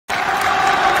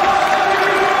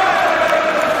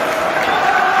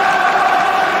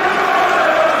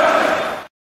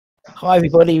Hi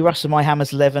everybody, Russell My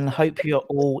Hammers 11. Hope you're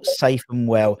all safe and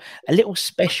well. A little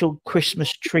special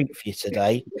Christmas treat for you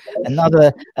today.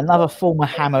 Another former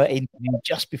Hammer interview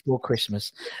just before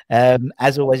Christmas.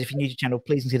 As always, if you're new to the channel,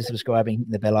 please consider subscribing,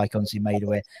 hitting the bell icon so you're made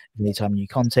aware of any time new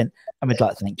content. And we'd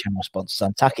like to thank channel sponsors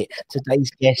Untuck It.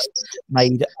 Today's guest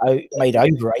made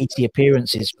over 80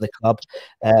 appearances for the club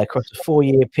across a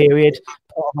 4-year period.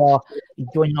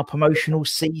 Joining our promotional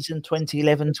season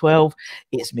 2011-12,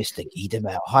 it's Mr. Guy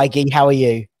Demel. Hi Guy, how are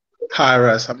you? Hi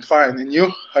Russ, I'm fine. And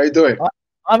you? How you doing?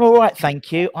 I'm all right,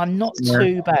 thank you. I'm not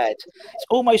too bad. It's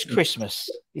almost Christmas.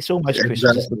 It's almost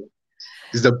Christmas.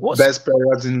 It's the best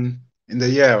period in the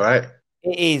year, right?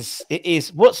 It is. It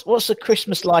is. What's the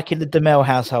Christmas like in the Demel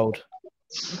household?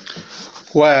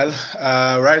 Well,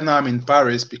 right now I'm in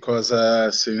Paris because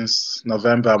since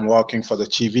November I'm working for the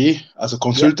TV as a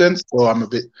consultant, so I'm a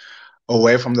bit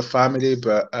away from the family.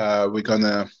 But we're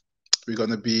gonna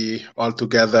be all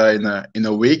together in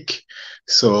a week.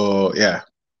 So yeah,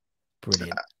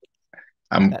 brilliant.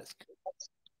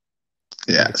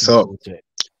 So,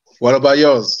 what about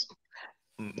yours?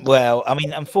 Well, I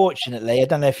mean, unfortunately, I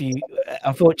don't know if you.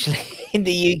 Unfortunately, in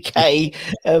the UK,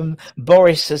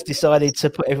 Boris has decided to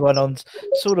put everyone on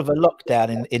sort of a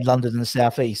lockdown in London and the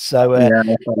southeast. So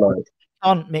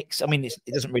can't mix. I mean, it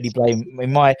doesn't really blame. I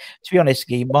mean, to be honest,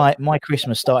 Guy, my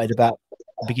Christmas started about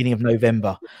the beginning of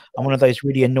November. I'm one of those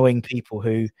really annoying people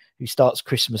who starts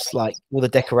Christmas like all the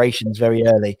decorations very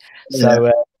early.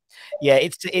 So. Yeah,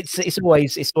 it's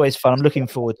always fun. I'm looking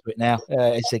forward to it now. As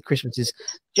I said, Christmas is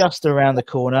just around the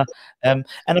corner. And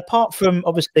apart from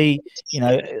obviously,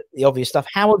 the obvious stuff,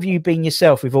 how have you been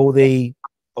yourself with all the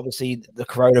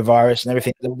coronavirus and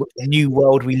everything, the new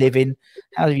world we live in?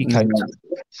 How have you coped?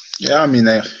 Yeah, I mean,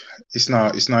 it's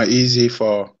not easy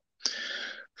for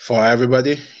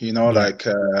everybody, like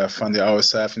finding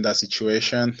ourselves in that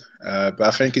situation. But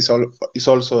I think it's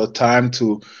also a time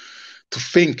to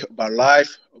think about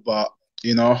life, about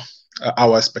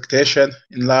our expectation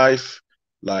in life.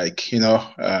 Like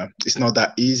it's not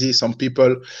that easy. Some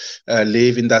people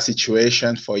live in that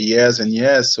situation for years and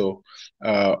years. So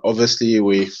obviously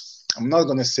I'm not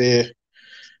gonna say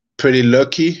pretty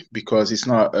lucky, because it's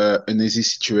not an easy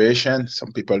situation.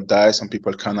 Some people die, some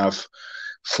people can't have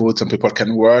food, some people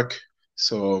can work.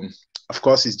 So of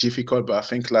course it's difficult, but I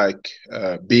think like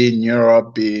being in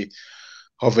Europe,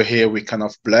 over here, we kind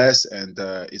of blessed, and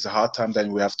it's a hard time that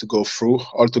we have to go through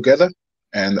all together.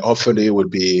 And hopefully, it will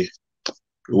be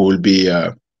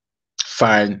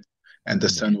fine, and the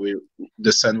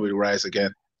sun will rise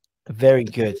again. Very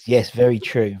good. Yes, very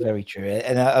true. Very true.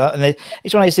 And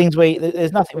it's one of those things where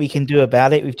there's nothing we can do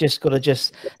about it. We've just got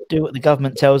to do what the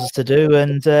government tells us to do,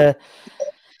 and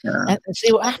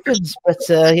see what happens. But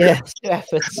yeah, see what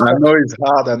happens. I know it's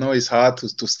hard. I know it's hard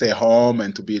to stay home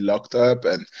and to be locked up,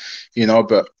 and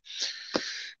but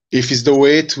if it's the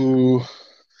way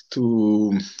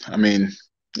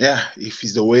if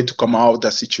it's the way to come out of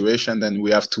that situation, then we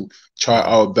have to try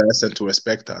our best and to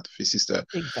respect that. This is the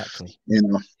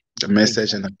the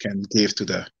message and I can give to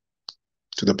the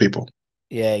people.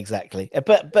 Yeah, exactly.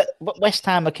 But West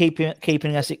Ham are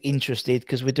keeping us interested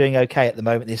because we're doing okay at the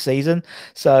moment this season.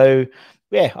 So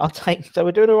yeah, so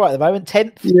we're doing all right at the moment.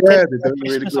 10th. Yeah, they're doing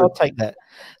really good. I'll take that.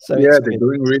 So yeah, they're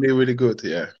doing really, really good.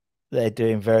 Yeah, they're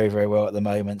doing very, very well at the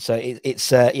moment. So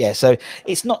so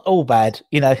it's not all bad,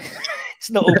 It's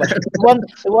not all bad.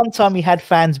 The one time we had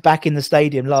fans back in the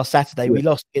stadium last Saturday, we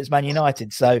lost against Man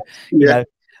United. So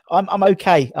I'm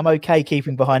okay. I'm okay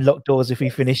keeping behind locked doors if we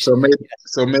finish.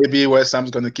 So maybe West Ham's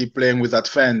going to keep playing with that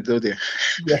fan, do they?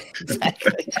 Yeah,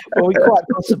 exactly. Well, we quite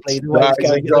possibly the way it's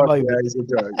going at the moment.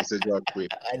 Yeah, it's a joke.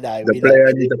 I know. The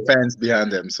player needs the fans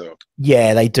behind them. So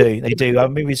yeah, they do. They do. I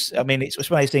mean, it's one of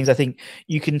those things. I think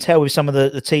you can tell with some of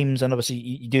the teams, and obviously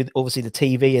you do obviously the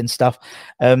TV and stuff.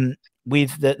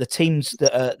 With the teams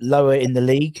that are lower in the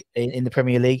league, in the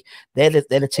Premier League, they're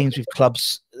the teams with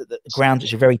clubs, the grounds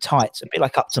which are very tight. It's a bit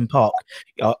like Upton Park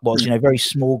was, very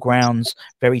small grounds,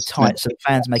 very tight. So the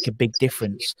fans make a big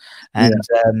difference. And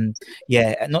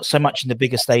not so much in the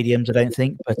bigger stadiums, I don't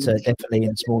think, but definitely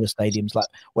in smaller stadiums like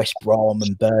West Brom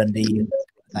and Burnley. And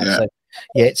that. So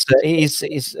yeah,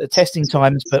 it's testing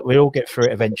times, but we'll all get through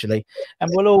it eventually, and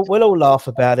we'll all laugh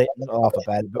about it,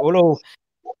 but we'll all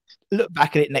look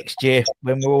back at it next year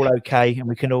when we're all okay and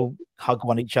we can all hug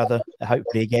one each other,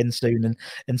 hopefully again soon,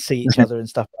 and see each other and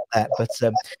stuff like that.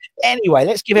 But anyway,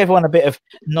 let's give everyone a bit of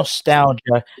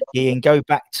nostalgia here and go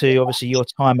back to obviously your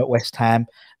time at West Ham.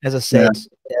 As I said,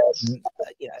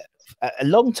 a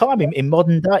long time in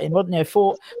modern day. In modern,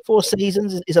 four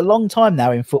seasons is a long time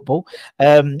now in football,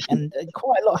 and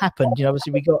quite a lot happened.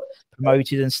 Obviously we got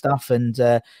promoted and stuff, and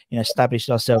established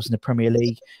ourselves in the Premier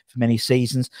League for many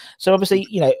seasons. So obviously,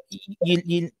 you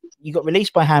got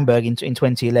released by Hamburg in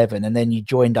 2011, and then you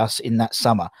joined us in that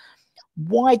summer.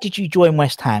 Why did you join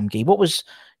West Ham, Guy? What was,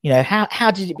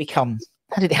 how did it become?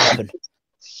 How did it happen?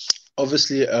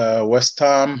 Obviously, West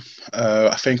Ham,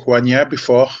 I think 1 year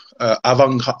before,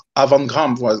 Avant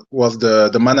Gram was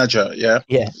the manager, yeah?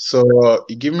 Yeah. So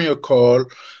he gave me a call.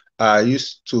 I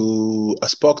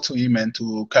spoke to him and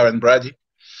to Karen Brady.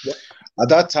 Yep. At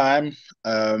that time,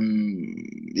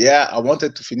 I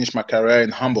wanted to finish my career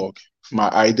in Hamburg. My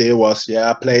idea was,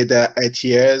 I played there 8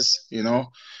 years,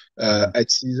 8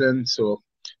 seasons. So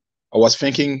I was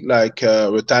thinking like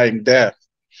retiring there.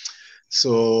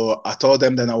 So I told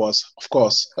them that I was, of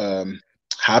course,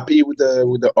 happy with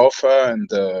the offer and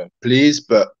pleased,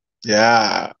 but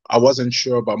I wasn't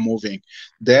sure about moving.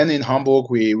 Then in Hamburg,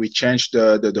 we changed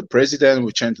the president,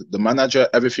 we changed the manager,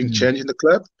 everything changed in the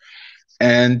club,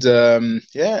 and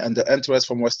and the interest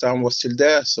from West Ham was still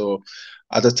there. So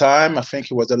at the time, I think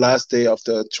it was the last day of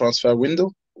the transfer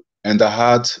window, and I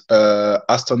had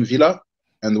Aston Villa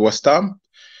and West Ham.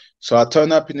 So I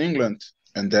turned up in England.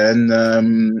 And then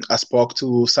I spoke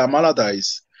to Sam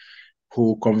Allardyce,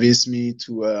 who convinced me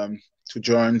to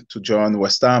join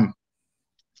West Ham.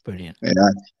 Brilliant. Yeah.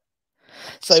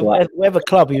 So whatever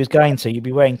club he was going to, you'd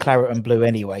be wearing claret and blue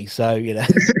anyway. So Yes.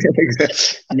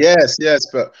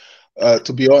 But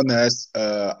to be honest,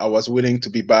 I was willing to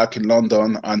be back in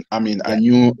London, and I mean, I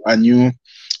knew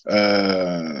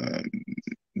the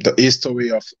history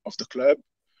of the club.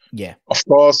 Yeah. Of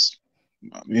course,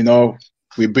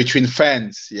 we're between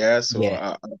fans,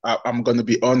 so I'm going to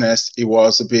be honest, it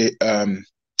was a bit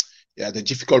the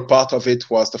difficult part of it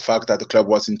was the fact that the club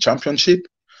was in Championship.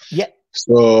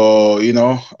 So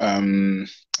I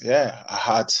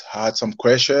had some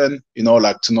question,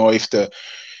 like to know if the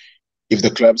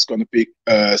club's going to be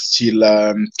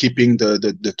still keeping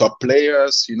the top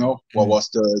players, what was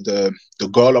the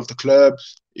goal of the club,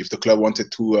 if the club wanted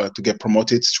to get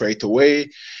promoted straight away,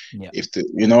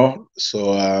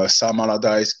 so Sam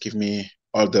Allardyce give me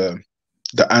all the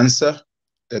answer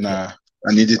then I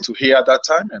needed to hear at that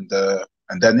time, and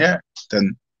then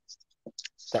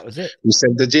that was it. We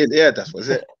said the deal. Yeah, that was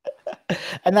it.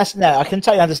 And I can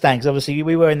totally understand, because obviously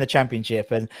we were in the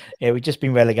Championship, and we'd just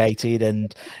been relegated,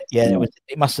 and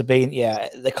it must have been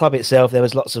the club itself. There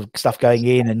was lots of stuff going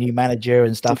in, a new manager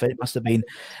and stuff. And it must have been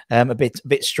a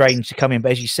bit strange to come in.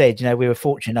 But as you said, we were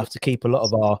fortunate enough to keep a lot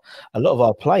of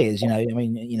our players.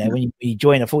 When you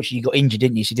joined, unfortunately you got injured,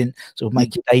 didn't you? So you didn't sort of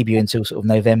make your debut until sort of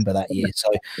November that year.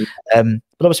 So,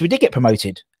 but obviously we did get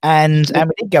promoted, and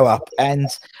we did go up, and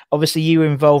obviously you were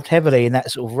involved heavily in that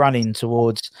sort of running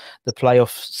towards the playoff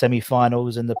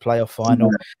semi-finals and the playoff final.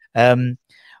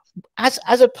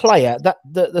 As a player, that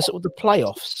the sort of the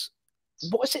playoffs,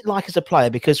 what's it like as a player?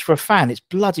 Because for a fan, it's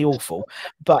bloody awful,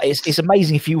 but it's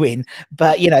amazing if you win.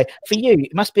 But for you,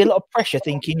 it must be a lot of pressure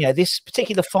thinking, this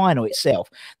particular final itself,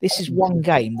 this is one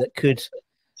game that could,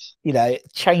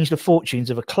 change the fortunes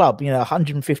of a club.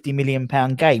 £150 million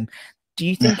game. Do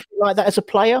you think like that as a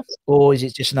player, or is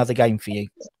it just another game for you?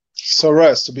 So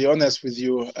Russ, to be honest with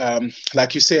you,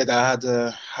 like you said, I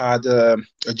had a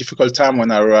difficult time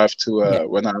when I arrived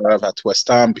at West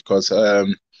Ham, because I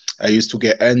used to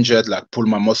get injured, like pull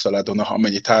my muscle. I don't know how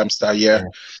many times that year.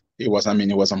 It was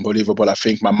unbelievable. I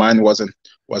think my mind wasn't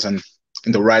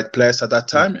in the right place at that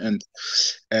time, and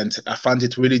I found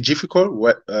it really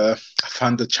difficult. I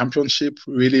found the Championship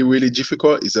really, really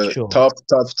difficult. It's a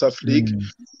tough league.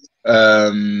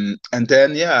 And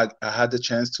then I had the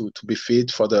chance to be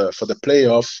fit for the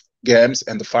playoff games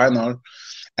and the final,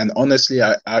 and honestly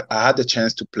I had the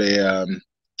chance to play in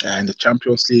the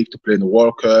Champions League, to play in the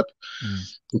World Cup,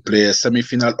 to play a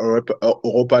semi-final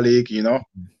Europa League.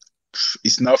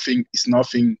 It's nothing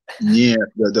near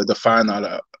the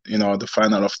final. The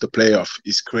final of the playoff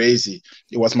is crazy.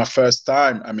 It was my first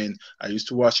time. I mean, I used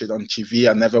to watch it on TV.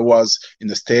 I never was in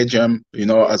the stadium,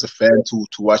 as a fan to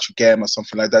watch a game or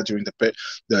something like that during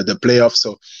the playoff.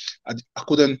 So I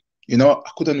couldn't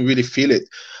really feel it.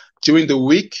 During the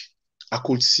week, I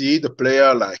could see the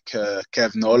player like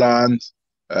Kev Nolan,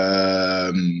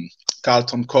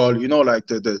 Carlton Cole, like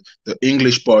the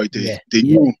English boy, they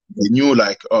knew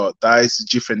like, oh, that is a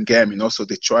different game, so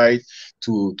they tried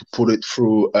to put it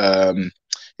through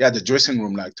the dressing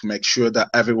room, like to make sure that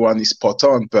everyone is spot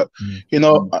on. But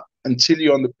until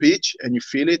you're on the pitch and you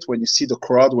feel it, when you see the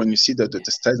crowd, when you see that the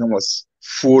stadium was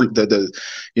full, the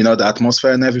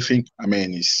atmosphere and everything, I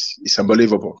mean, it's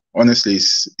unbelievable. Honestly,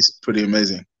 it's pretty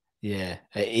amazing. Yeah,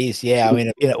 it is. Yeah, I mean,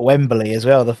 I've been at Wembley as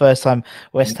well. The first time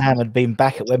West Ham had been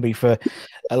back at Wembley for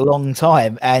a long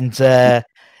time, and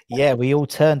yeah, we all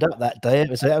turned up that day. It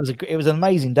was an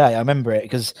amazing day. I remember it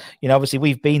because obviously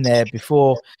we've been there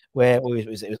before. Where it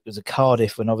was a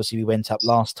Cardiff when obviously we went up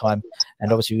last time,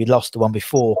 and obviously we lost the one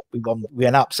before we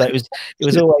went up. So it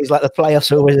was always like the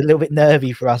playoffs were always a little bit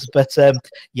nervy for us. But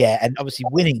yeah, and obviously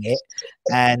winning it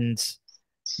and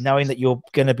knowing that you're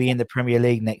going to be in the Premier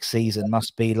League next season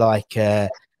must be like it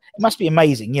must be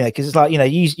amazing, because it's like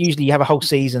usually you have a whole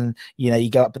season, you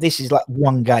go up, but this is like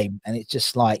one game, and it's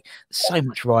just like so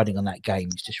much riding on that game.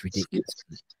 It's just ridiculous.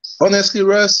 Honestly,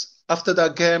 Russ, after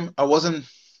that game, I wasn't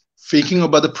thinking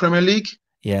about the Premier League.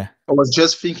 Yeah, I was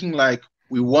just thinking like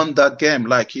we won that game,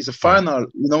 like it's a final. Yeah.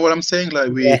 You know what I'm saying?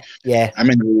 Like yeah. I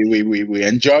mean, we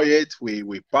enjoy it.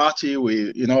 We party.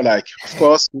 Like of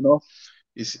course,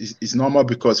 it's normal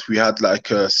because we had like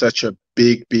such a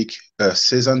big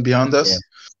season behind us. Yeah.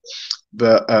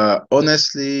 But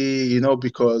honestly,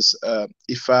 because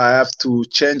if I have to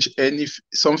change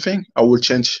something, I will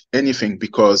change anything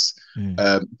because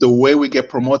the way we get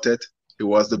promoted, it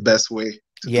was the best way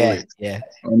to do it. Yeah.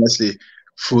 Honestly,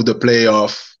 through the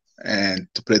playoff and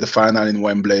to play the final in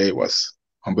Wembley was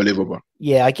unbelievable.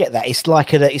 Yeah, I get that. It's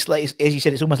like as you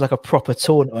said, it's almost like a proper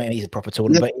tournament. I mean, it's a proper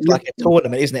tournament, but it's like a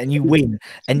tournament, isn't it? And you win,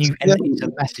 and it's a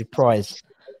massive prize.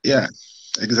 Yeah,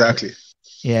 exactly.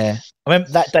 Yeah, I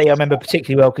remember that day. I remember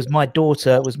particularly well because my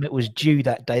daughter was due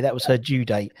that day. That was her due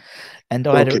date, and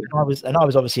I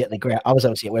was obviously at the ground. I was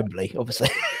obviously at Wembley, obviously.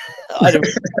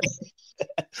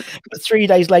 But 3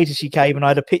 days later, she came, and I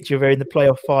had a picture of her in the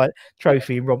playoff fight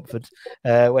trophy in Romford,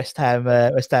 West Ham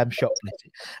shop.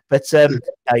 But oh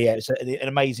yeah, it was an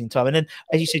amazing time. And then,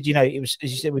 as you said, it was,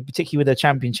 as you said, particularly with the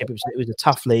Championship, it was a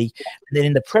tough league. And then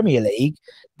in the Premier League,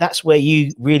 that's where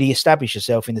you really establish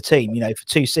yourself in the team. For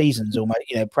 2 seasons, almost,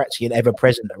 practically an ever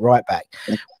present at right back.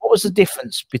 What was the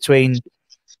difference between?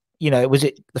 Was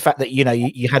it the fact that you had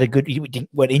you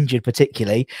weren't injured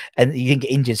particularly, and you didn't get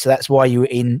injured, so that's why you were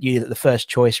the first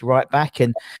choice right back?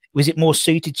 And was it more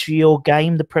suited to your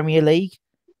game, the Premier League?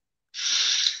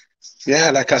 Yeah,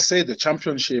 like I said, the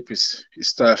Championship is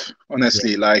tough.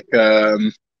 Honestly,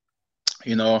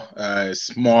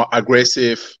 it's more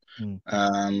aggressive.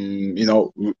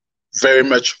 Very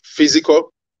much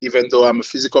physical. Even though I'm a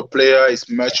physical player, it's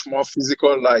much more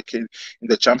physical. Like in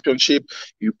the Championship,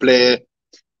 you play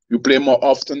more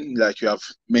often, like you have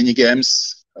many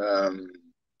games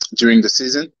during the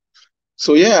season.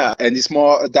 So yeah, and it's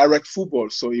more a direct football.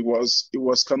 So it was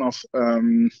kind of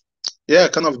kind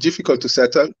of difficult to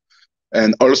settle.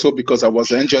 And also because I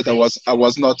was injured, I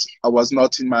was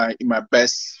not in my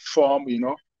best form,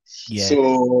 Yeah.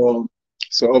 So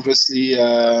obviously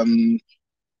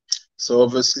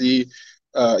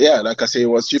like I say, it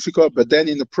was difficult. But then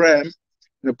in the Prem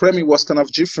it was kind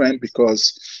of different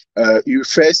because you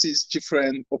face this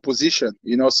different opposition.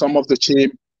 Some of the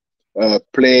team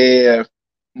play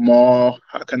more,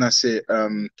 how can I say,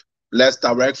 less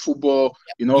direct football.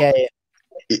 It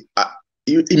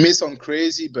may sound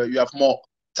crazy, but you have more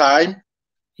time,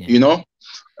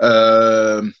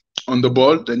 on the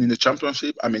ball than in the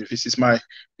Championship. I mean, this is my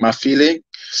feeling.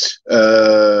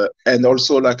 And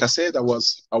also, like I said, I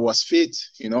was fit.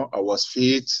 I was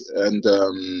fit,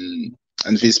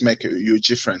 and this make a huge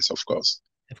difference, of course.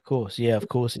 Of course, yeah, of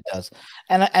course it does.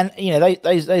 And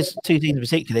those 2 teams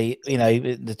particularly,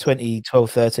 the 2012,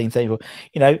 13, 34,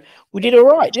 we did all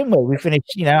right, didn't we? We finished,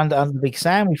 under Big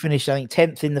Sam, we finished, I think,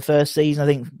 10th in the first season. I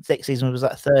think next season was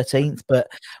like 13th, but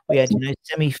we had,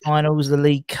 semi-finals, the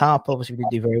League Cup. Obviously, we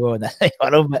didn't do very well in that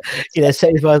semi-final, but,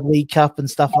 semi-finals, League Cup and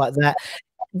stuff like that.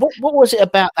 What was it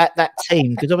about that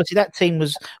team? Because obviously that team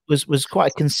was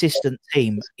quite a consistent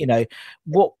team.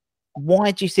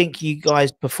 Why do you think you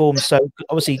guys performed so?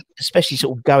 Obviously, especially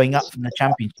sort of going up from the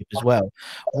Championship as well.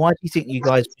 Why do you think you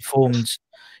guys performed,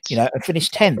 and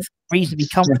finished 10th, reasonably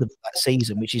comfortable that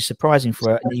season, which is surprising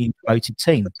for a new promoted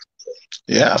team?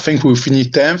 Yeah, I think we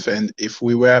finished 10th, and if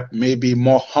we were maybe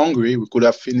more hungry, we could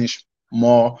have finished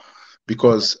more.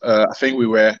 Because I think we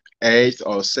were 8th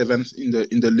or 7th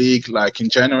in the league, like in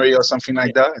January or something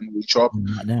like that, and we dropped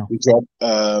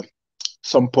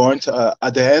some point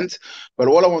at the end. But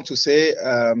what I want to say,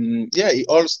 it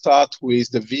all starts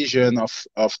with the vision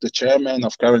of the chairman,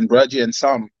 of Karen Brady and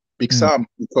Big Sam,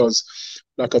 because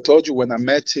like I told you, when I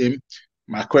met him,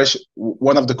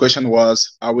 one of the questions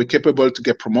was, are we capable to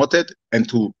get promoted and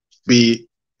to be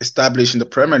established in the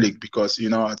Premier League? Because,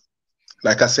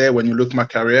 like I said, when you look at my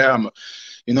career,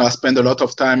 I spend a lot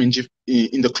of time in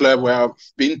the club where I've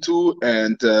been to,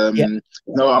 and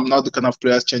I'm not the kind of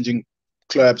player changing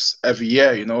clubs every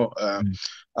year.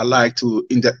 I like to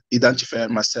identify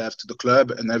myself to the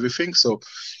club and everything. So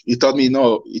he told me,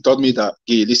 no, he told me that,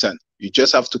 hey, listen, you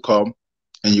just have to come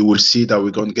and you will see that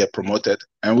we're going to get promoted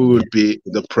and we will be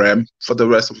in the Prem for the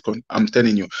rest of the. I'm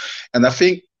telling you. And I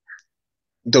think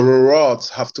the rewards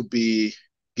have to be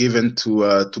given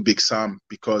to Big Sam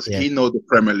because he knows the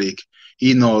Premier League.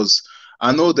 He knows.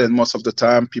 I know that most of the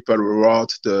time people reward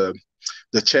the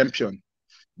champion,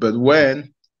 but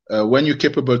when you're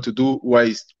capable to do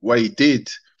what he did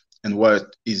and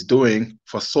what he's doing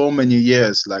for so many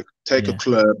years, like take a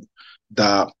club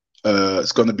that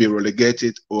is going to be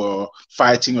relegated or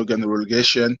fighting against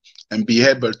relegation and be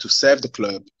able to save the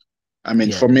club. I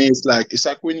mean, for me, it's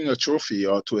like winning a trophy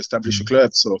or to establish a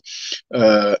club. So,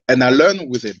 and I learned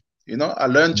with him. You know, I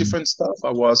learned different stuff.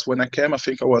 When I came, I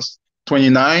think I was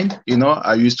 29. You know,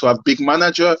 I used to have big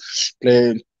manager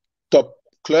playing top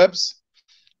clubs,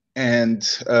 and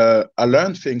I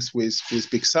learned things with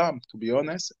Big Sam, to be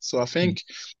honest. So I think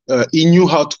he knew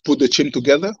how to put the team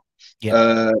together.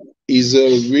 He's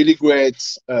a really great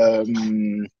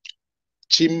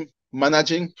team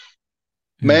managing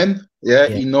man.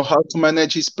 He know how to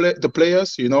manage the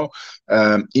players. You know,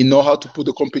 he know how to put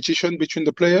the competition between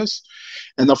the players,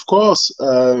 and of course,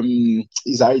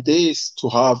 his idea is to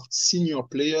have senior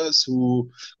players who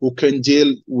can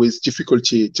deal with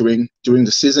difficulty during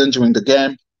the season, during the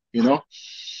game. You know,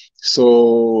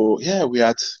 so we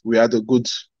had a good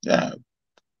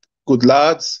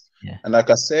lads. And like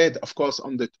I said, of course,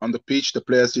 on the pitch, the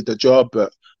players did the job.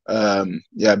 But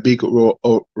big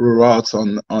rewards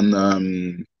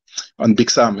on Big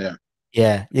Sam.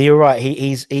 Yeah, you're right.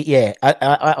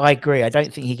 I agree. I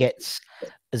don't think he gets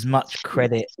as much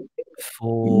credit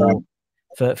for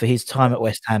his time at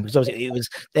West Ham, because obviously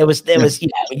there was you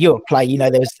know, when you're a player, you know,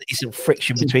 there was this sort of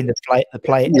friction between the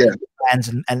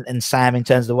fans and Sam in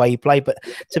terms of the way he played. But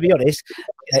to be honest,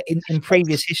 in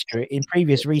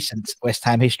previous recent West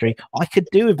Ham history, I could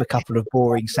do with a couple of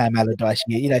boring Sam Allardyce.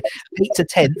 You know, 8 to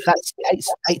 10th, that's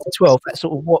 8 to 12. That's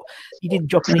sort of what you didn't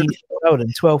drop any lower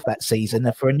than 12 that season.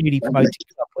 And for a newly promoted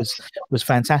club was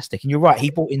fantastic. And you're right,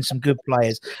 he brought in some good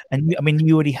players. And I mean,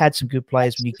 you already had some good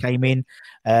players when you came in.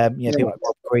 People like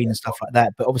Rob Green and stuff like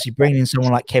that. But obviously, bringing in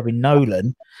someone like Kevin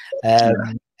Nolan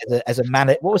as a man,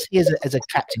 what was he as a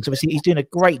captain? Because obviously, he's doing a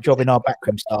great job in our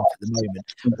backroom staff at the moment.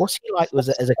 What's he like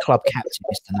as a club captain,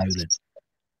 Mr.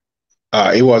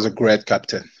 Nolan? He was a great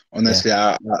captain. Honestly,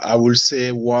 I will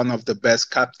say one of the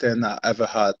best captain I ever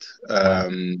had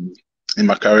in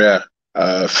my career.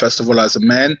 First of all, as a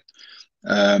man,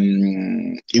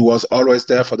 he was always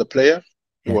there for the player.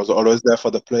 He was always there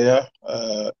for the player.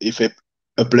 If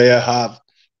a player have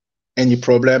any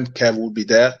problem, Kev will be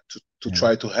there to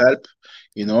try to help.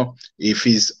 You know, if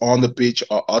he's on the pitch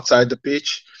or outside the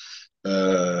pitch,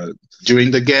 during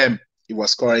the game, he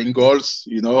was scoring goals.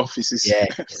 You know, this is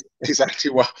exactly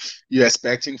what you're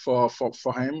expecting for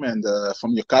him and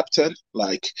from your captain.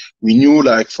 Like, we knew,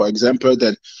 like, for example,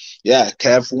 that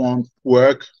Kev won't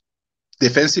work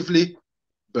defensively,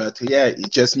 but he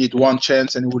just need one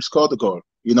chance and he will score the goal.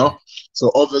 You know,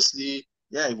 so obviously,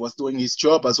 he was doing his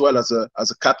job as well as a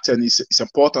captain. It's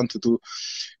important to do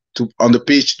on the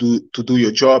pitch to do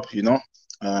your job. You know,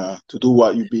 to do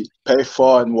what you be paid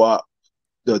for and what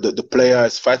the player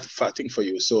is fighting for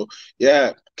you. So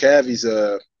Kev is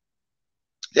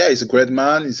he's a great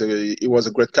man. He was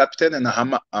a great captain, and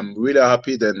I'm really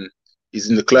happy that he's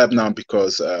in the club now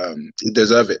because he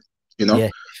deserves it. You know,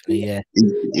 he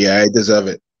deserves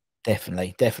it.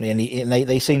 Definitely. And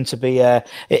they seem to be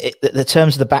the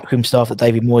terms of the backroom staff that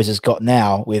David Moyes has got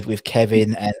now with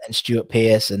Kevin and Stuart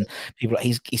Pearce and people.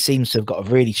 He seems to have got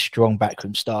a really strong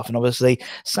backroom staff, and obviously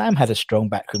Sam had a strong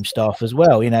backroom staff as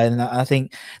well. You know, and I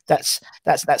think that's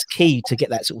key to get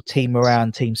that sort of team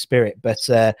around, team spirit. But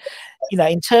you know,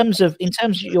 in terms of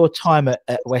your time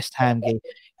at West Ham,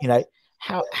 you know,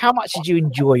 how much did you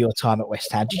enjoy your time at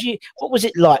West Ham? What was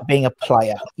it like being a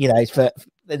player? You know,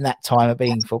 in that time of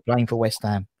playing for West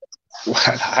Ham? Well,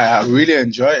 I really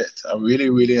enjoy it. I really,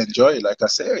 really enjoy it. Like I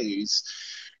say,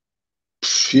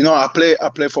 you know, I play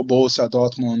for Borussia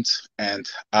Dortmund, and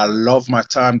I love my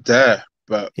time there.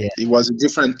 But it was a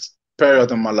different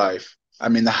period in my life. I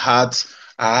mean, I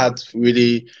had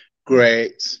really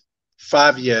great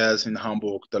 5 years in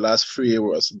Hamburg. The last 3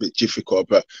 was a bit difficult,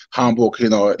 but Hamburg, you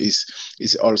know,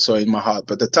 is also in my heart.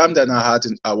 But the time that I had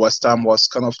at West Ham was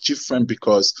kind of different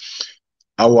because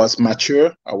I was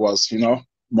mature. I was, you know,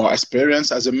 more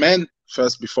experienced as a man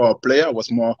first before a player. I was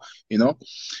more, you know,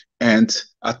 and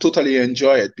I totally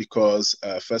enjoy it because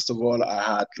first of all,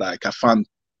 I found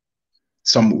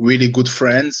some really good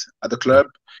friends at the club,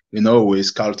 you know,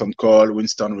 with Carlton Cole,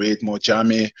 Winston Reid, Mo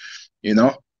Jami, you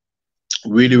know.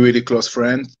 really, really close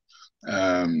friend.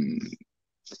 Um,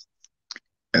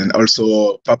 and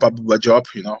also Papa Buba Job,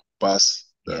 passed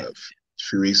a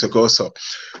few weeks ago. So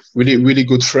really, really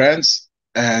good friends.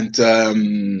 And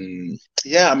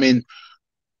yeah, I mean,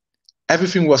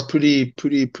 everything was pretty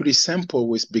simple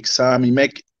with Big Sam. He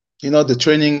make, the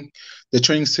training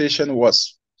session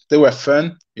they were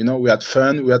fun. We had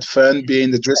fun. We had fun being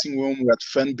in the dressing room. We had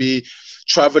fun be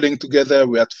traveling together.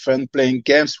 We had fun playing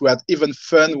games. We had even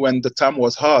fun when the time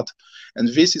was hard. And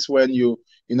this is when you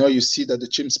see that the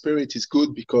team spirit is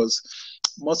good, because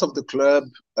most of the club,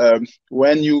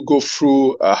 when you go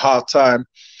through a hard time,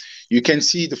 you can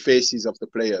see the faces of the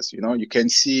players. You can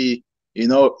see,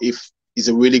 if it's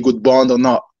a really good bond or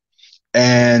not.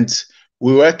 And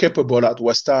we were capable at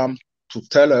West Ham to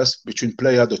tell us between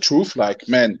player the truth, like,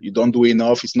 man, you don't do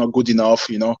enough, it's not good enough,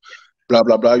 blah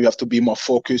blah blah. You have to be more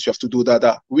focused. You have to do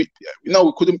that. We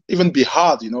couldn't even be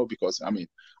hard, because I mean,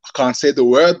 I can't say the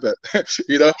word, but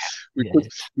we could.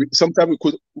 Sometimes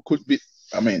we could be.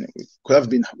 I mean, it could have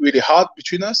been really hard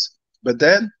between us, but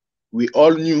then we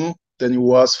all knew then it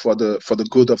was for the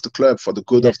good of the club, for the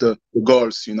good of the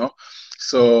goals,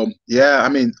 So yeah, I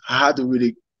mean, I had a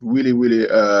really, really, really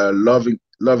lovely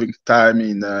time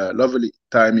in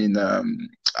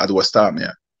at West Ham.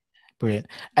 Yeah. Brilliant.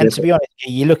 And to be honest,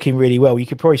 you're looking really well. You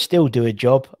could probably still do a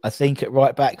job, I think, at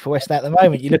right back for West Ham at the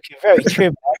moment. You're looking very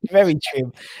trim, very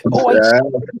trim.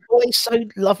 Always so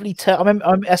lovely. I remember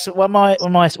one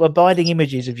of my abiding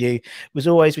images of you was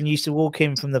always when you used to walk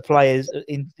in from the players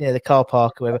in the car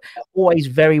park or whatever. Always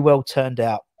very well turned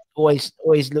out. Always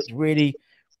looked really,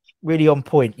 really on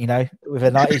point. With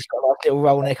a nice, he's got a little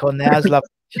roll neck on now. It's lovely.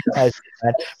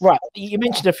 Right, you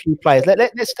mentioned a few players.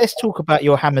 Let's talk about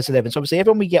your Hammers 11. So obviously,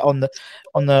 everyone we get on the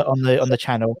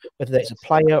channel, whether it's a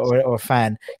player or a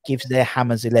fan, gives their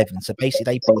Hammers 11. So basically,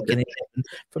 they pick an 11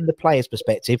 from the player's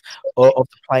perspective of the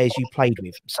players you played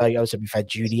with. So obviously, we've had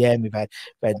Judy M, we've had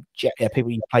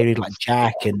people you played with like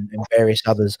Jack and various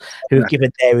others who have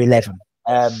given their 11.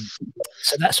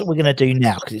 So that's what we're going to do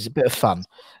now, because it's a bit of fun,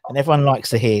 and everyone likes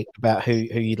to hear about who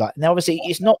you like. Now, obviously,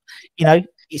 it's not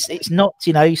it's not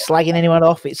slagging anyone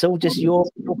off. It's all just your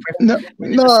preference.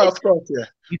 No, of course, yeah.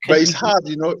 But it's hard,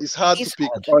 it's hard to pick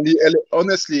only.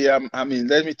 Honestly, I mean,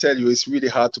 let me tell you, it's really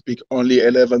hard to pick only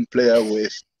 11 player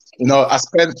with. I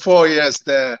spent 4 years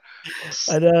there.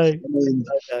 I know. I mean,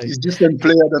 it's different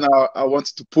player than I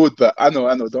wanted to put, but I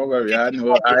know. Don't worry. I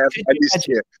know. I have a list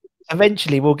here.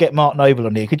 Eventually, we'll get Mark Noble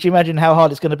on here. Could you imagine how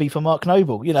hard it's going to be for Mark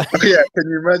Noble? Yeah, can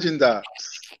you imagine that?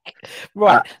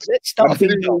 Right, let's start. I'm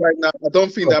telling you right now, I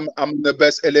don't think I'm the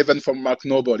best 11 from Mark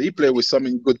Noble. He played with some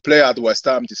good player at West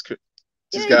Ham. This guy.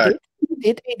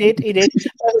 He did.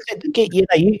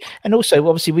 And also,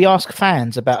 obviously, we ask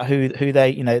fans about who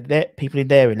they, their people in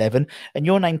their 11, and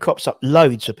your name crops up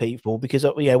loads for people because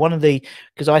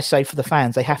because I say for the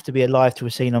fans they have to be alive to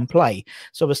have seen them play.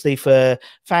 So obviously, for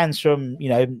fans from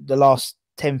the last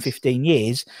 10, 15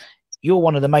 years, you're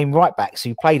one of the main right backs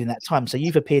who played in that time. So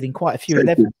you've appeared in quite a few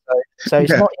 11. So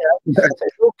it's not, so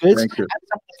it's all good. And some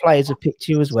of the players have picked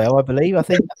you as well, I believe. I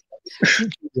think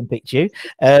picked you.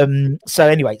 So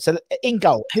anyway, so in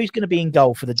goal, who's going to be in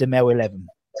goal for the Demel 11?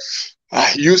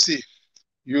 UC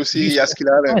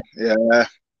Yaskilaren.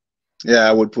 Yeah,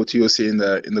 I would put UC in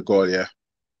the goal. Yeah.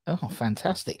 Oh,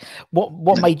 fantastic!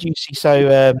 What made UC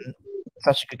so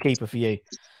such a good keeper for you?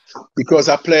 Because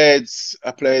I played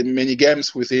many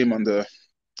games with him on the,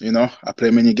 I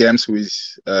played many games with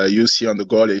UC on the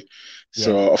goalie.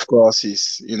 So of course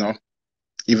he's,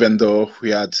 even though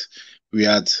we had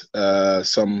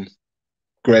some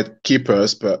great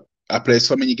keepers, but I played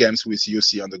so many games with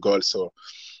UC on the goal. So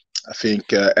I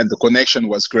think, and the connection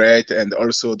was great. And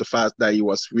also the fact that he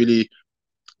was really,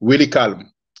 really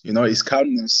calm. His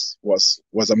calmness was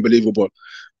unbelievable.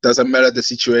 Doesn't matter the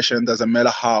situation, doesn't matter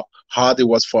how hard it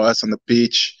was for us on the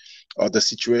pitch or the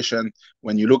situation.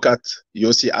 When you look at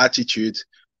UC attitude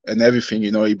and everything,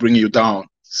 he bring you down.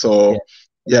 So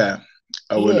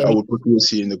I will put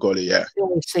UC in the goalie. Yeah, he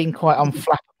always seemed quite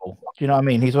unflappable. Do you know what I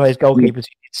mean? He's one of those goalkeepers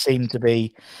who seemed to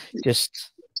be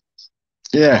just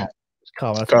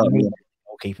calm. I think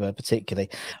goalkeeper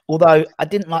particularly. Although I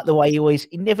didn't like the way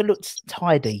he never looked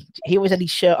tidy. He always had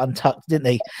his shirt untucked, didn't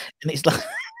he? And it's like.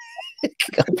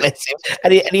 God bless him.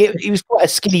 And he was quite a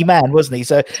skinny man, wasn't he?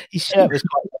 So his shirt was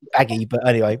quite baggy, but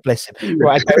anyway, bless him.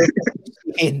 Right,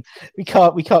 okay. We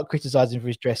can't criticize him for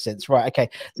his dress sense. Right, okay.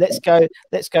 Let's go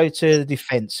to the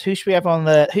defense. Who should we have on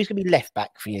who's gonna be left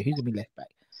back for you? Who's gonna be left back?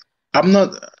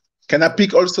 Can I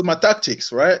pick also my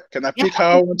tactics, right? Can I pick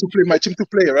how I want to play my team to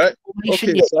play, right?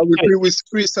 Okay, so I will play with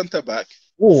 3 center back.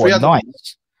 Oh,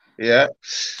 nice. Yeah.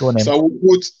 So I will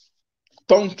put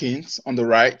Tompkins on the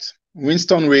right,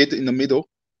 Winston Reid in the middle,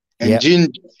 and Yep.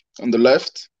 Ginge on the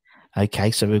left.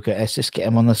 Okay, so we've got, let's just get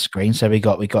them on the screen. So we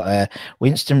got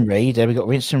Winston Reid. There we got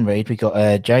Winston Reid. We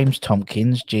got James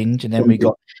Tompkins, Ginge, and then we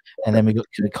got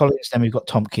Collins. Then we've got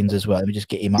Tompkins as well. Let me just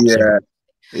get him up.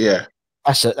 Yeah.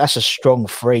 That's a strong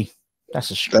three.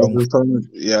 That's a strong.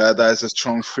 That is a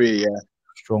strong three. Yeah,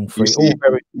 strong three.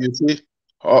 You see?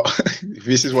 Oh,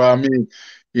 this is what I mean.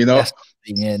 You know.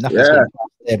 Nothing's getting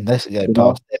past them. That's going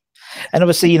past them. And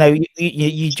obviously,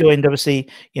 you joined. Obviously,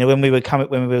 when we were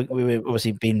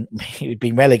obviously been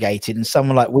relegated, and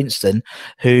someone like Winston,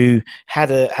 who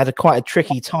had a quite a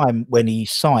tricky time when he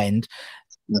signed,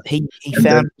 he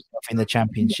found himself in the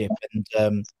Championship,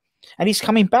 and he's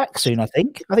coming back soon. I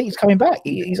think he's coming back.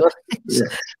 He's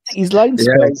loan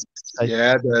spell.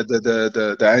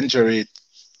 The injury.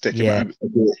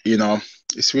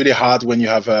 It's really hard when you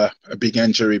have a big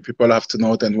injury. People have to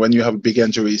know that when you have big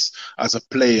injuries as a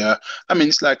player, I mean,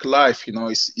 it's like life,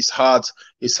 it's hard.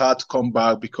 It's hard to come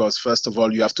back because first of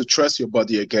all, you have to trust your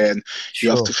body again. Sure.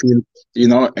 You have to feel,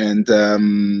 and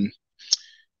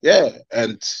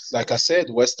and like I said,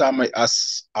 West Ham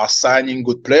are signing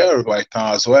good players right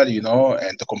now as well,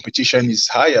 and the competition is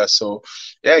higher. So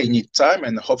you need time,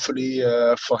 and hopefully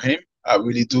for him, I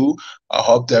really do. I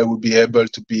hope they will be able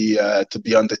to be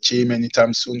on the team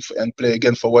anytime soon and play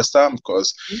again for West Ham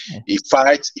because he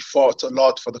fought a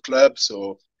lot for the club.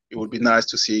 So it would be nice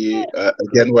to see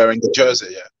again wearing the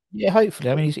jersey. Yeah, hopefully.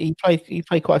 I mean, he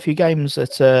played quite a few games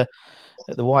at the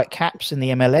White Caps in the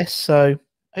MLS. So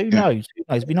who knows? Who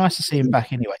knows? It'd be nice to see him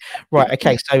back anyway. Right.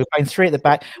 Okay. So we're playing three at the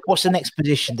back. What's the next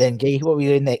position then, Guy? What are we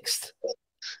doing next?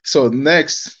 So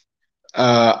next.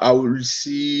 I will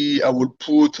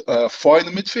put 4 in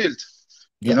the midfield,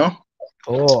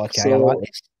 Oh, okay. So, I like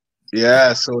this.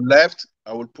 Yeah, so left,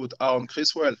 I will put Aaron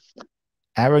Cresswell.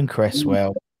 Aaron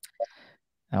Cresswell.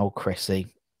 Oh,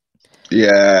 Cressy.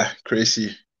 Yeah,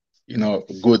 Cressy.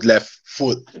 Good left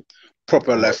foot,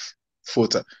 proper left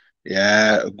footer.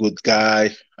 Yeah, a good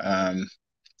guy.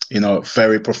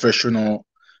 Very professional,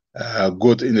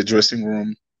 good in the dressing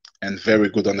room. And very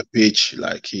good on the pitch.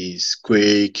 Like he's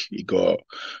quick, he got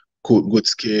good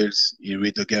skills, he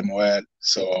read the game well.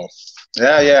 So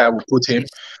I will put him.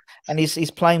 And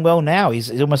he's playing well now. He's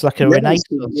almost like a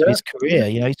renaissance of his career.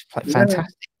 He's fantastic.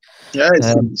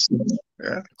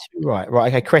 Right.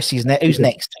 Okay. Cressy's next. Who's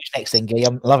next? Who's next then, Guy?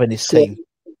 I'm loving this team.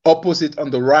 Opposite on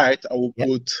the right, I will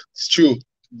put Stu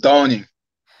Downing.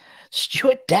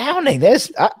 Stuart Downing. I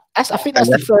think that's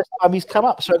the first time he's come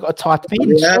up, so I've got to type him in.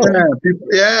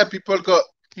 People got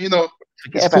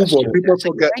it's football. People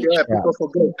forget. People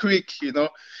forget quick.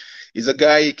 He's a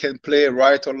guy he can play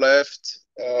right or left.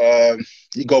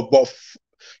 He got both.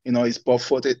 He's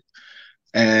both-footed,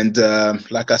 and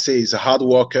like I say, he's a hard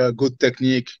worker, good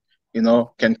technique.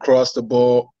 Can cross the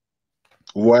ball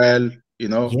well.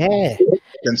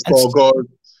 Can score goals.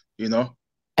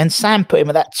 And Sam put him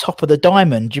at that top of the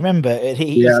diamond. Do you remember? I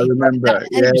remember.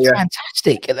 He was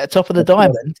fantastic at that top of the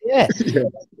diamond. Yeah.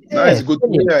 No, he's a good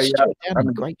player.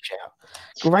 Great shout.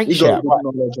 Great shout.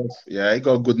 He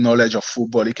got good knowledge of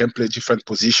football. He can play different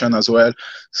positions as well.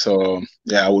 So,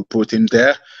 I would put him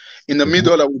there. In the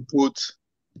middle, I would put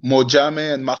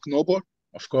Mojame and Mark Noble,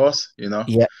 of course,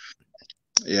 Yeah.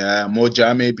 Yeah,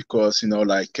 Mojame because,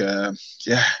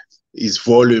 his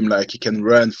volume, like he can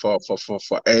run for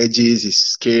ages, his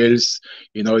skills,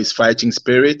 his fighting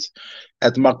spirit.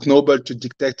 At Mark Noble to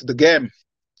dictate the game,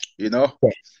 Well,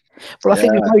 I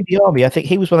think with Modi Army, I think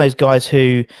he was one of those guys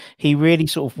who he really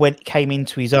sort of came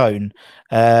into his own.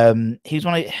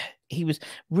 He was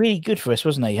really good for us,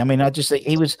 wasn't he? I mean, I just think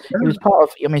he was part of.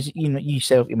 I mean,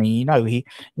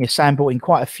 Sam brought in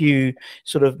quite a few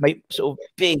sort of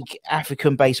big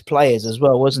African-based players as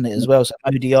well, wasn't it? As well, so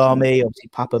Modi Army, obviously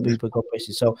Papa Bouba, God bless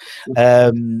his soul,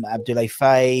 Abdoulaye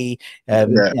Faye,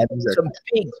 some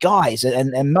big guys,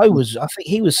 and Mo was. I think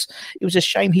he was. It was a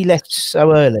shame he left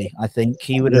so early. I think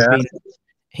he would have been.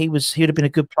 He would have been a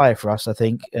good player for us, I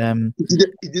think. He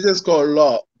didn't score a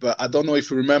lot, but I don't know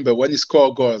if you remember when he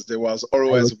scored goals, there was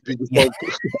always a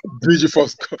beautiful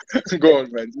goal,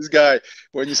 man. This guy,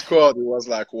 when he scored, it was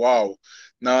like, wow.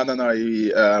 No.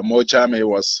 Mojame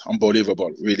was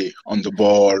unbelievable, really, on the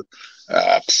ball.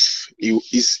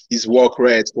 His work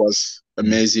rate was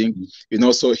amazing.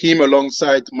 So him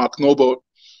alongside Mark Noble,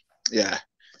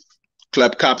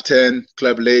 club captain,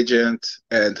 club legend,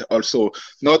 and also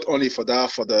not only for that,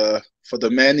 for the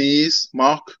man he is,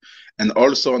 Mark, and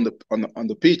also on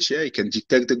the pitch, he can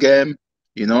dictate the game.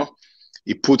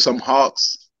 He put some heart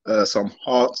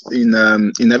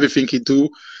in everything he do,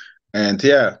 and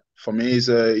for me, he's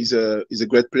a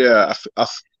great player.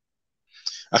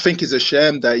 I think it's a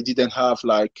shame that he didn't have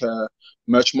like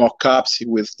much more caps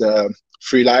with the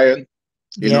Free Lion.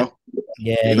 You Yeah, know,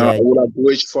 yeah. I would have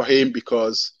wished for him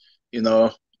because he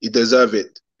deserved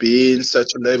it. Being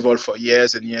such a level for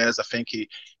years and years, I think he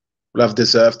would have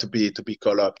deserved to be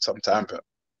called up sometime. But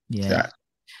Yeah. yeah,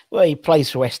 Well, he plays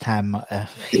for West Ham.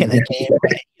 You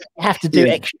have to do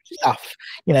yeah, extra stuff.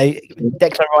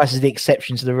 Declan Rice is the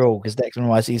exception to the rule because Declan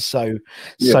Rice is so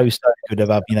yeah. good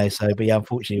above. So, but yeah,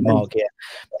 unfortunately, Mark. Yeah,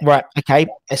 right. Okay,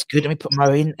 that's good. Let me put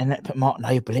Mo in and let put Mark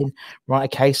Noble in. Right.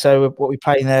 Okay. So what we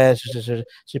playing there? So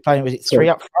we're playing. Was it So 3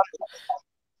 up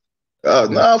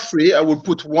front? now three, I would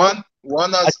put one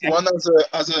Okay.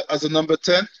 as a number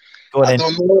 10. Go on I then.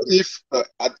 don't know if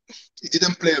he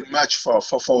didn't play a match for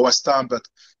West Ham, but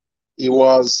he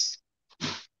was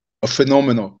a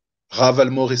phenomenal. Ravel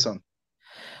Morrison.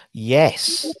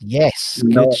 Yes.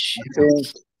 Good I shout. think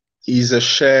it's a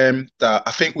shame that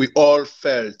I think we all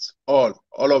felt, all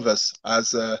of us,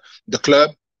 as the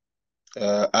club,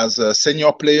 as a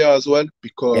senior player as well, Yeah.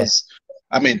 because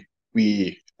I mean,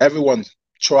 everyone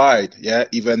tried, yeah,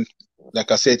 even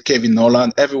like I said, Kevin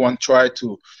Nolan, everyone tried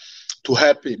to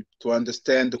help him to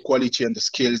understand the quality and the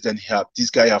skills that he had. This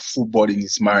guy had football in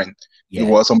his mind. It Yeah.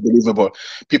 was unbelievable.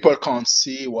 People can't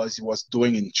see what he was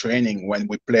doing in training when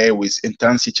we play with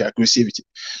intensity, aggressivity.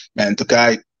 And the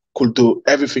guy could do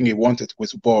everything he wanted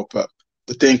with the ball. But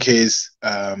the thing is,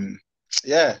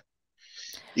 yeah,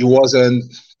 he wasn't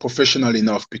professional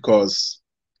enough because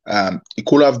he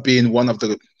could have been one of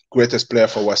the greatest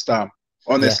players for West Ham,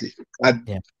 Yeah. honestly. And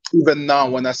Yeah. even now,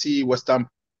 when I see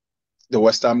the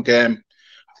West Ham game,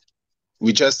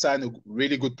 we just signed a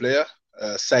really good player,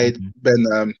 Said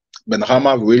Mhm. Ben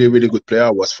Rama, really, really good player.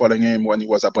 I was following him when he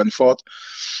was at Brentford.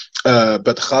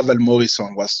 But Ravel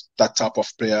Morrison was that type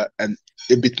of player and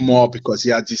a bit more because he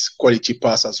had this quality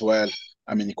pass as well.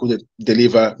 I mean, he could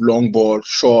deliver long ball,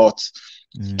 short,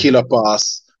 killer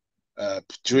pass,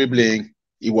 dribbling.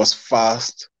 He was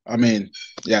fast. I mean,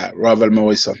 yeah, Ravel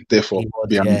Morrison, therefore, He was.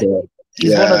 behind Yeah. the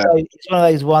He's one of yeah, those. He's one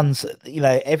of those ones.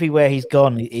 Everywhere he's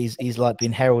gone, he's like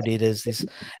been heralded as this.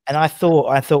 And I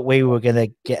thought we were going to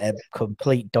get a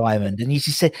complete diamond. And you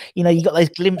just said, you got those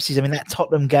glimpses. I mean, that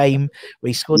Tottenham game where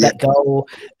he scored yeah, that goal,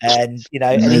 and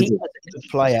and he was a good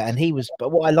player. And he was. But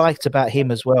what I liked about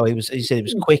him as well, he said he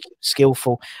was quick,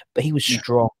 skillful, but he was yeah,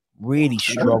 strong, really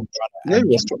strong yeah, runner. he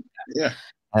And was strong. Yeah.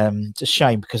 it's a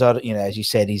shame because as you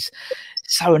said, he's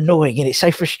so annoying and it's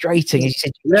so frustrating. As you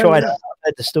said, you Yeah, tried. yeah. I've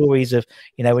heard the stories of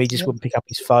when he just wouldn't pick up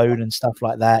his phone and stuff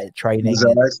like that at training.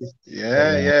 Exactly.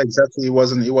 Yeah, Yeah, yeah, exactly. It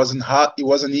wasn't hard. It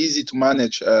wasn't easy to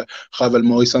manage. Ravel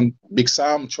Morrison, Big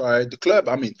Sam tried the club.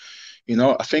 I mean,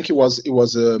 I think it was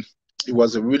a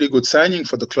really good signing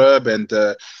for the club, and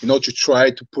to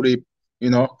try to put it,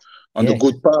 on the yeah,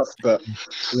 good path. But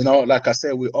like I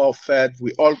said, we all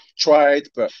tried,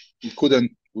 but we couldn't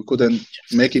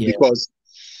make it yeah,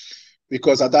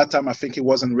 because at that time I think he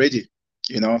wasn't ready.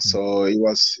 mm, So it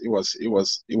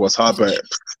was hard, but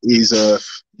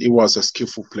he was a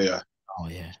skillful player. oh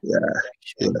yeah, Yeah,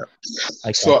 yeah. sure.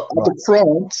 Okay, So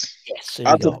right. Yes, who we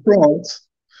at the got? front,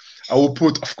 I will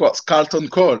put, of course, Carlton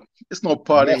Cole. It's no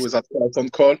party Yes, without Carlton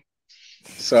Cole.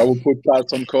 So I will put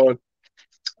Carlton Cole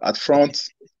at front.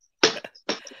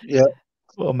 Yeah,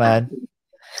 well, man.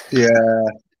 yeah.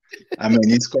 I mean,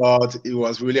 he scored. It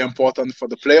was really important for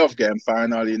the playoff game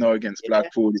final, against Yeah,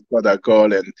 Blackpool. He scored that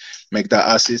goal and make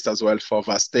that assist as well for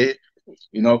Vaste.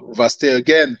 Vaste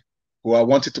again, who I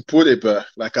wanted to put it, but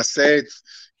like I said,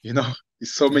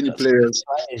 it's so you've many got some good players.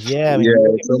 players. Yeah, I Yeah,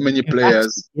 mean, so many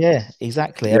players. yeah,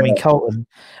 exactly. I mean, Yeah, Colton.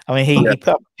 I mean, he yeah, he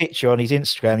put up a picture on his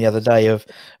Instagram the other day of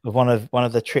one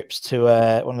of the trips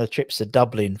to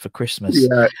Dublin for Christmas,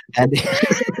 yeah, and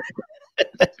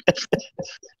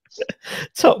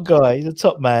top guy. He's a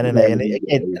top man, isn't he? And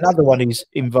again, another one who's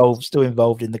still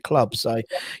involved in the club. So,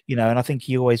 and I think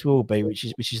he always will be,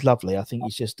 which is lovely. I think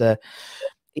he's just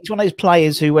he's one of those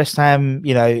players who West Ham,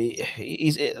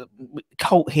 he's a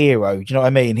cult hero. Do you know what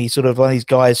I mean? He's sort of one of these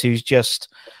guys who's just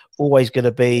always going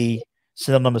to be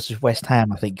synonymous with West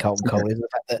Ham. I think Carlton Cole is the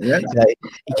fact that yeah.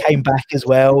 he came back as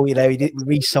well. We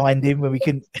re-signed him when we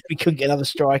couldn't get another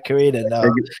striker in, and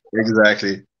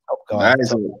Exactly. top guy. Nice.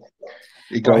 Top.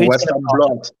 He Right, got who's West going to Ham pass?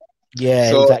 blood. Yeah,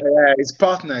 So exactly. his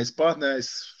partner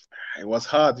is. It was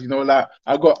hard, like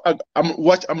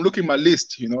I'm looking at my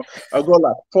list, I got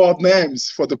like 4 names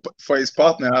for his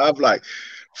partner. I have like,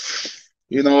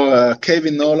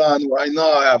 Kevin Nolan. I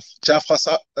know I have Jafra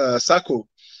Sako,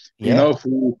 Yeah,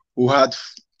 who had,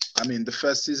 I mean, the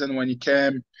first season when he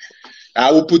came, I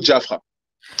will put Jafra.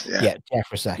 Yeah, yeah,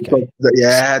 Jeffrey Sacco. because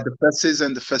the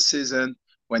first season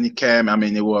when he came, I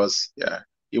mean, it was, yeah.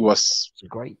 He was He's a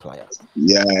great player.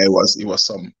 Yeah, it was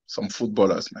some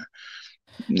footballers, man.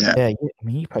 Yeah. Yeah, I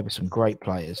mean, you played with some great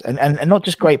players, and not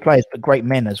just great players, but great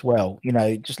men as well. You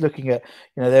know, just looking at,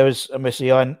 you know, there was obviously,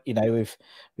 you know, with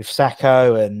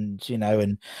Sacco and, you know,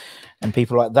 and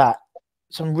people like that,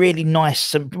 some really nice,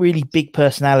 some really big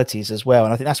personalities as well.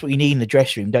 And I think that's what you need in the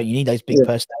dressing room, don't you? You need those big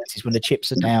personalities when the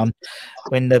chips are down,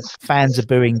 when the fans are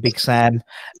booing Big Sam,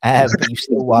 but you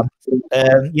still won.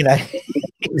 You know,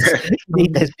 you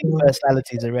need those big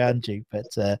personalities around you.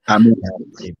 But I mean,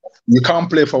 you can't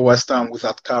play for West Ham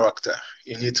without character.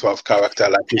 You need to have character,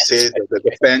 like you said.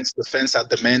 The fans are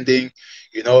demanding.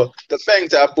 You know, the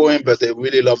fans are booing, but they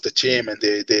really love the team, and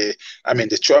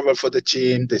they travel for the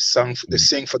team. They sing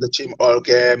for the team all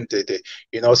game.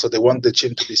 You know, so they want the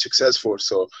team to be successful.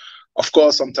 So, of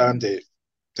course, sometimes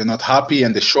they're not happy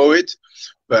and they show it,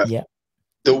 but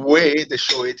the way they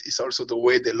show it is also the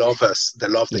way they love us. They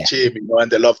love the team, you know,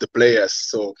 and they love the players.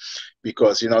 So,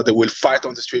 because, you know, they will fight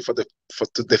on the street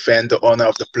to defend the honor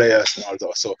of the players and all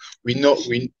that. So we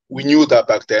knew that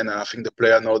back then, and I think the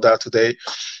player know that today.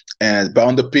 But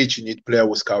on the pitch, you need player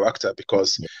with character,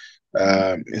 because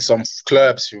in some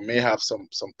clubs you may have some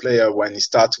player, when it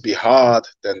start to be hard,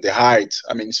 then they hide.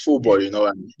 I mean, it's football, you know,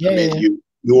 and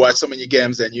you watch so many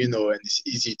games, and you know, and it's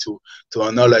easy to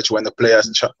acknowledge when the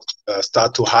players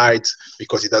start to hide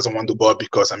because he doesn't want the ball,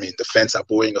 because, I mean, the fans are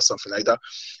booing or something like that.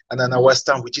 And then at West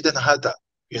Ham, we didn't have that,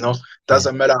 you know.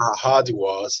 Doesn't matter how hard it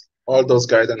was. All those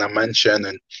guys that I mentioned,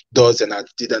 and those and I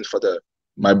didn't for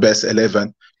my best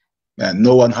 11, and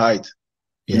no one hide,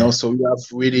 you know. So we have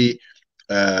really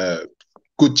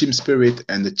good team spirit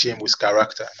and the team with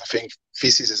character. And I think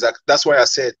this is exactly, that's why I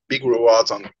said big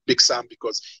rewards on Big Sam,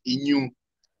 because he knew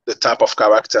the type of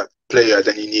character player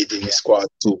that he needed in his squad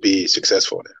to be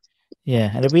successful.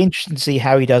 Yeah, and it'll be interesting to see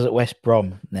how he does at West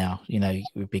Brom now, you know,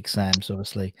 with Big Sam's,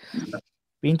 obviously.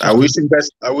 I wish him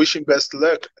best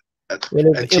luck.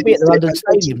 He'll be at the London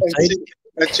Stadium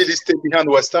until he stay behind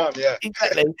West Ham. Yeah,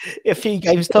 exactly. A few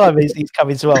games time, he's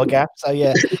coming to our gap. So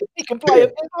yeah, he can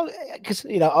play because,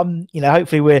 you know,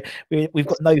 hopefully we've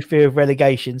got no fear of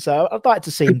relegation. So I'd like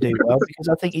to see him do well, because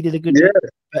I think he did a good job.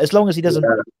 But as long as he doesn't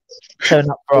turn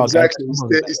up for our game,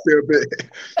 he's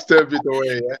still a bit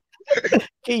away. Yeah.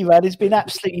 Guy, it's been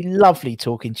absolutely lovely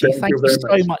talking to you. Thank you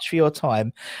so much for your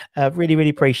time. Really,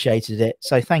 really appreciated it.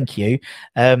 So thank you.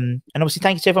 And obviously,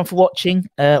 thank you to everyone for watching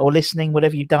or listening,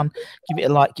 whatever you've done. Give it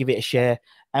a like, give it a share.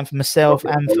 And for myself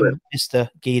and for Mr.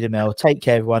 Guy Demel, take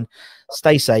care, everyone.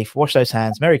 Stay safe. Wash those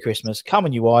hands. Merry Christmas. Come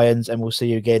on, you irons. And we'll see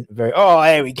you again very... Oh,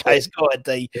 here we go. It's got a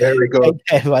D. There we go. Take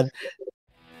care, everyone.